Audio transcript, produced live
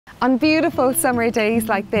On beautiful summer days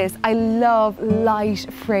like this, I love light,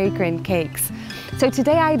 fragrant cakes. So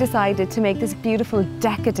today I decided to make this beautiful,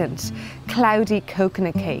 decadent, cloudy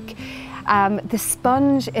coconut cake. The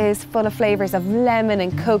sponge is full of flavours of lemon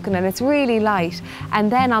and coconut, it's really light.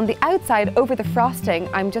 And then on the outside, over the frosting,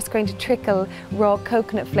 I'm just going to trickle raw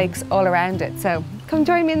coconut flakes all around it. So come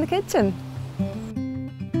join me in the kitchen.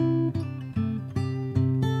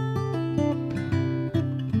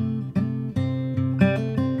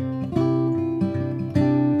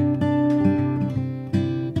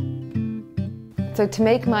 So to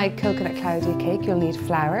make my coconut cloudy cake, you'll need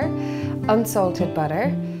flour, unsalted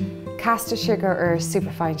butter, caster sugar or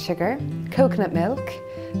superfine sugar, coconut milk,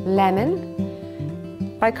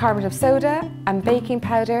 lemon, bicarbonate of soda and baking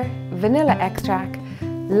powder, vanilla extract,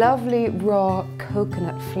 lovely raw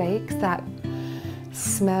coconut flakes that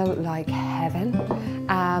smell like heaven,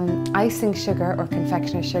 icing sugar or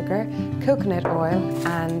confectioner's sugar, coconut oil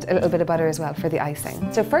and a little bit of butter as well for the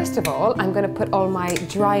icing. So first of all, I'm going to put all my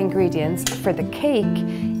dry ingredients for the cake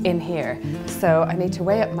in here. So I need to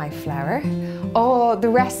weigh up my flour. Oh, the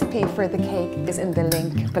recipe for the cake is in the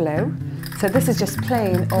link below. So this is just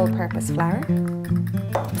plain all-purpose flour.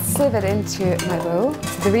 Sieve it into my bowl.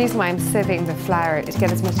 So the reason why I'm sieving the flour is to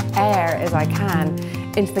get as much air as I can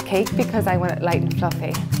into the cake because I want it light and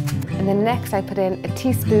fluffy. And then next I put in a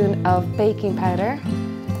teaspoon of baking powder,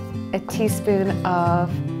 a teaspoon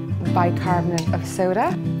of bicarbonate of soda.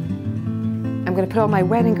 I'm going to put all my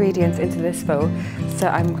wet ingredients into this bowl. So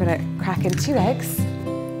I'm going to crack in 2 eggs,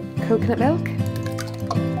 coconut milk,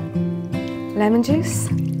 lemon juice,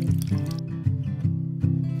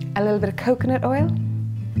 a little bit of coconut oil,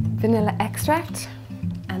 vanilla extract,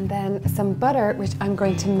 and then some butter which I'm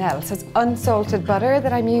going to melt. So it's unsalted butter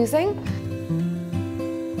that I'm using.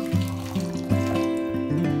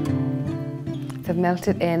 So I've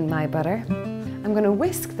melted in my butter. I'm going to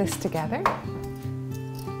whisk this together.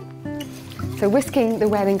 So whisking the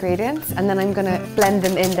wet ingredients and then I'm going to blend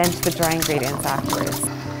them in then to the dry ingredients afterwards.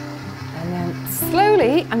 And then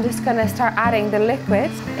slowly I'm just going to start adding the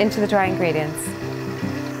liquid into the dry ingredients.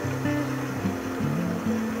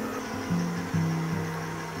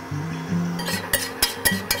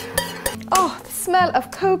 Oh, the smell of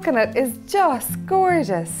coconut is just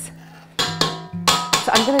gorgeous.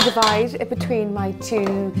 So I'm going to divide it between my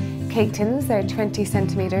 2 cake tins. They're 20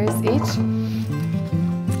 centimetres each.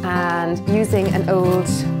 And using an old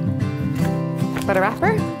butter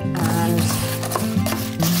wrapper and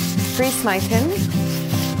grease my tin.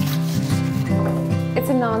 It's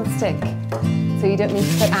a non-stick, so you don't need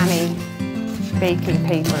to put any baking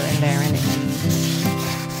paper in there or anything.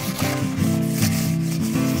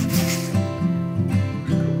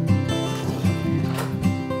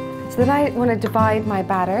 So then I want to divide my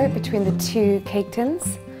batter between the 2 cake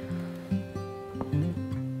tins.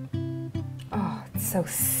 Oh, it's so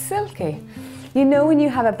silky. You know when you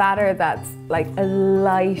have a batter that's like as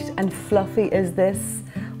light and fluffy as this,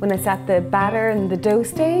 when it's at the batter and the dough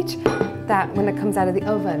stage, that when it comes out of the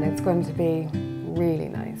oven, it's going to be really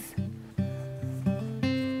nice.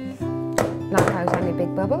 Knock out any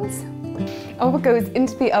big bubbles. Oh, it goes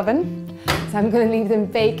into the oven. So I'm going to leave them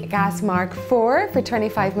bake gas mark 4 for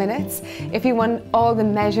 25 minutes. If you want all the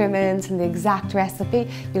measurements and the exact recipe,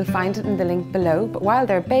 you'll find it in the link below. But while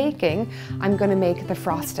they're baking, I'm going to make the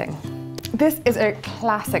frosting. This is a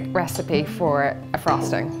classic recipe for a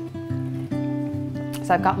frosting.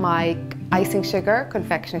 So I've got my icing sugar,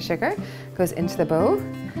 confectioner's sugar, goes into the bowl.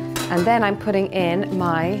 And then I'm putting in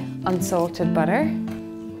my unsalted butter.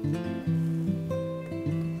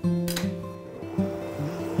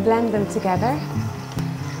 Blend them together.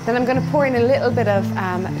 Then I'm going to pour in a little bit of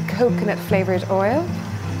coconut flavoured oil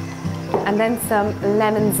and then some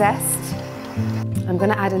lemon zest. I'm going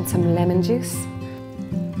to add in some lemon juice.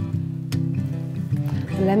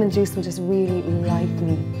 The lemon juice will just really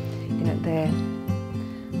lighten the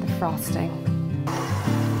frosting.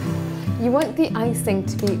 You want the icing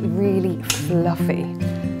to be really fluffy,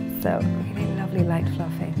 so really lovely light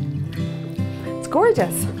fluffy. It's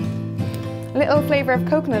gorgeous. A little flavour of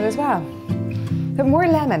coconut as well, but more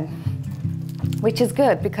lemon, which is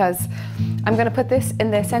good because I'm going to put this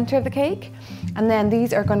in the centre of the cake and then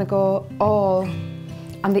these are going to go all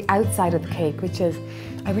on the outside of the cake, which is,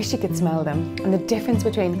 I wish you could smell them. And the difference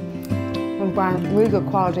between really good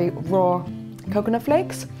quality raw coconut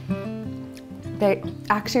flakes, they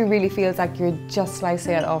actually really feels like you're just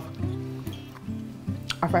slicing it off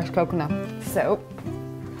a fresh coconut. So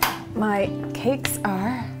my cakes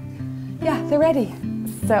are, yeah, they're ready.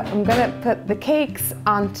 So I'm going to put the cakes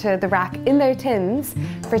onto the rack in their tins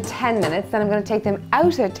for 10 minutes. Then I'm going to take them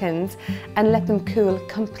out of tins and let them cool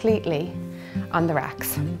completely on the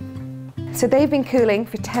racks. So they've been cooling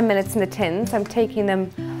for 10 minutes in the tins. I'm taking them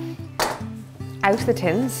out of the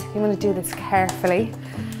tins. You want to do this carefully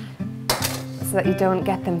so that you don't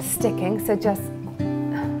get them sticking. So just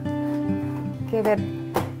give it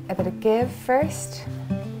a bit of give first.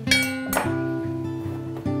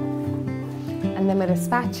 And then with a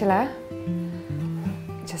spatula,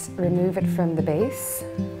 just remove it from the base.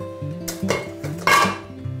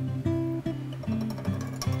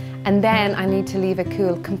 And then I need to leave it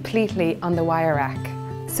cool completely on the wire rack.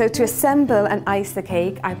 So to assemble and ice the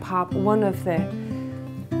cake, I pop one of the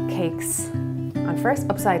cakes on first,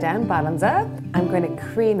 upside down, bottoms up. I'm going to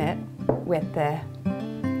cream it with the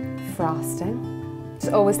frosting.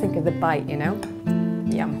 Just always think of the bite, you know?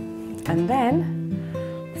 Yum. And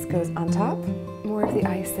then this goes on top, more of the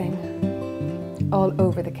icing all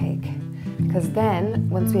over the cake. Because then,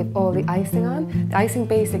 once we have all the icing on, the icing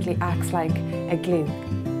basically acts like a glue.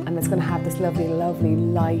 And it's going to have this lovely, lovely,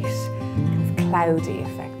 light, kind of cloudy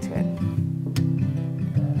effect to it.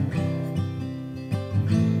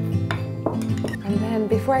 And then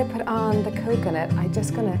before I put on the coconut, I'm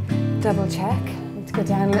just going to double check. Need to go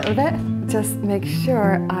down a little bit. Just make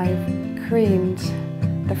sure I've creamed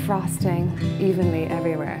the frosting evenly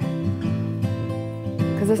everywhere.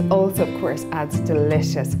 Because this also, of course, adds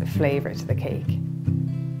delicious flavour to the cake.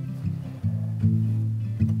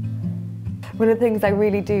 One of the things I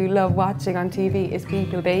really do love watching on TV is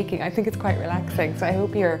people baking. I think it's quite relaxing, so I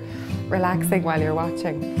hope you're relaxing while you're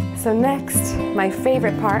watching. So next, my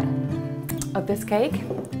favourite part of this cake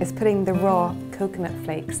is putting the raw coconut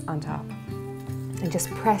flakes on top. And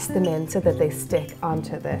just press them in so that they stick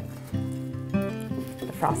onto the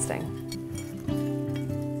frosting.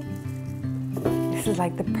 This is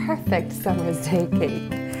like the perfect summer's day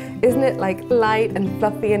cake. Isn't it like light and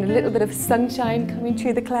fluffy and a little bit of sunshine coming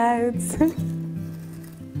through the clouds?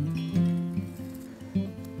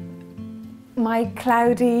 My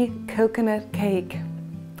cloudy coconut cake.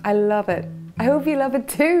 I love it. I hope you love it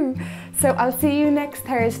too. So I'll see you next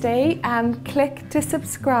Thursday. Click to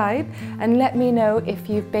subscribe and let me know if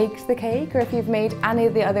you've baked the cake or if you've made any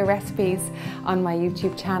of the other recipes on my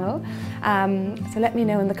YouTube channel. So let me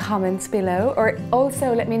know in the comments below, or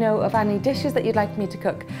also let me know of any dishes that you'd like me to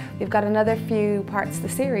cook. We've got another few parts of the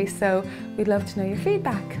series, so we'd love to know your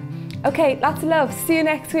feedback. Okay, lots of love. See you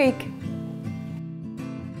next week.